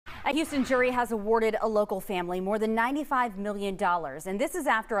A Houston jury has awarded a local family more than $95 million. And this is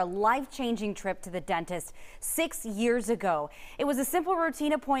after a life-changing trip to the dentist 6 years ago. It was a simple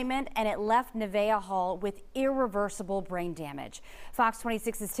routine appointment, and it left Neveah Hall with irreversible brain damage. Fox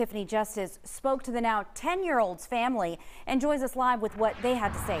 26's Tiffany Justice spoke to the now 10-year-old's family and joins us live with what they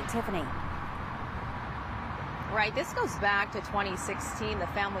had to say. Tiffany. Right, this goes back to 2016, the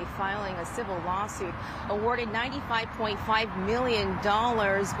family filing a civil lawsuit awarded $95.5 million,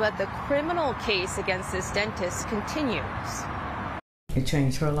 but the criminal case against this dentist continues. It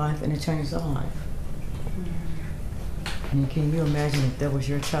changed her life and it changed our life. And can you imagine if that was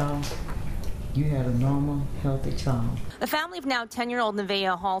your child? You had a normal, healthy child. The family of now 10-year-old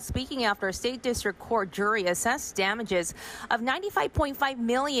Neveah Hall speaking after a state district court jury assessed damages of $95.5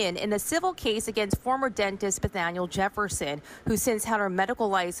 million in the civil case against former dentist Nathaniel Jefferson, who since had her medical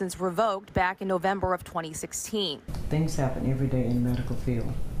license revoked back in November of 2016. Things happen every day in the medical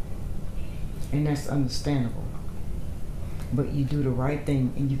field, and that's understandable. But you do the right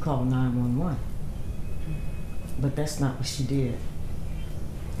thing and you call 911. But that's not what she did.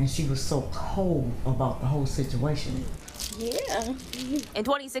 And she was so cold about the whole situation. Yeah. In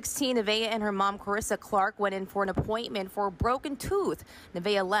 2016, Neveah and her mom, Carissa Clark, went in for an appointment for a broken tooth.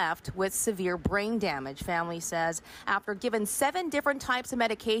 Neveah left with severe brain damage, family says, after given 7 different types of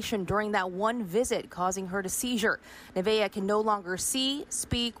medication during that one visit, causing her to seizure. Neveah can no longer see,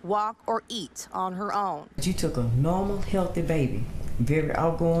 speak, walk, or eat on her own. She took a normal, healthy baby, very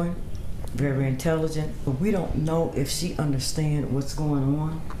outgoing, very intelligent, but we don't know if she understands what's going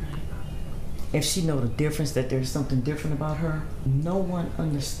on. If she know the difference, that there's something different about her. No one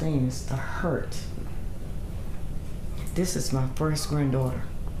understands the hurt. This is my first granddaughter,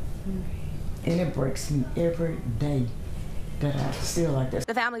 and it breaks me every day that I feel like this.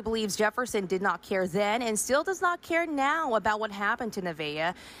 The family believes Jefferson did not care then and still does not care now about what happened to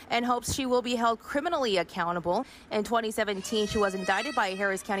Neveah, and hopes she will be held criminally accountable. In 2017, she was indicted by a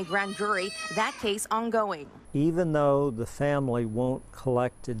Harris County grand jury, that case ongoing. Even though the family won't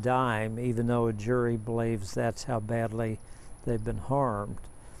collect a dime, even though a jury believes that's how badly they've been harmed,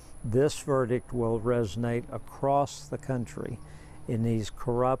 this verdict will resonate across the country in these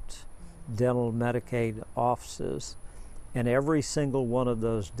corrupt dental Medicaid offices. And every single one of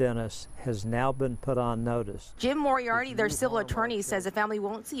those dentists has now been put on notice. Jim Moriarty, their civil attorney, says the family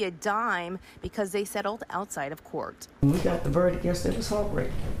won't see a dime because they settled outside of court. When we got the verdict yesterday, it was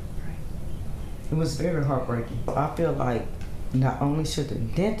heartbreaking. It was very heartbreaking. I feel like not only should the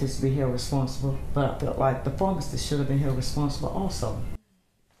dentist be held responsible, but I feel like the pharmacist should have been held responsible also.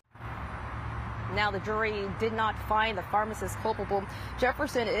 Now the jury did not find the pharmacist culpable.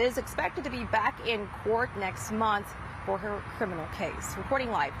 Jefferson is expected to be back in court next month for her criminal case.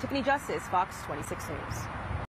 Reporting live, Tiffany Justice, Fox 26 News.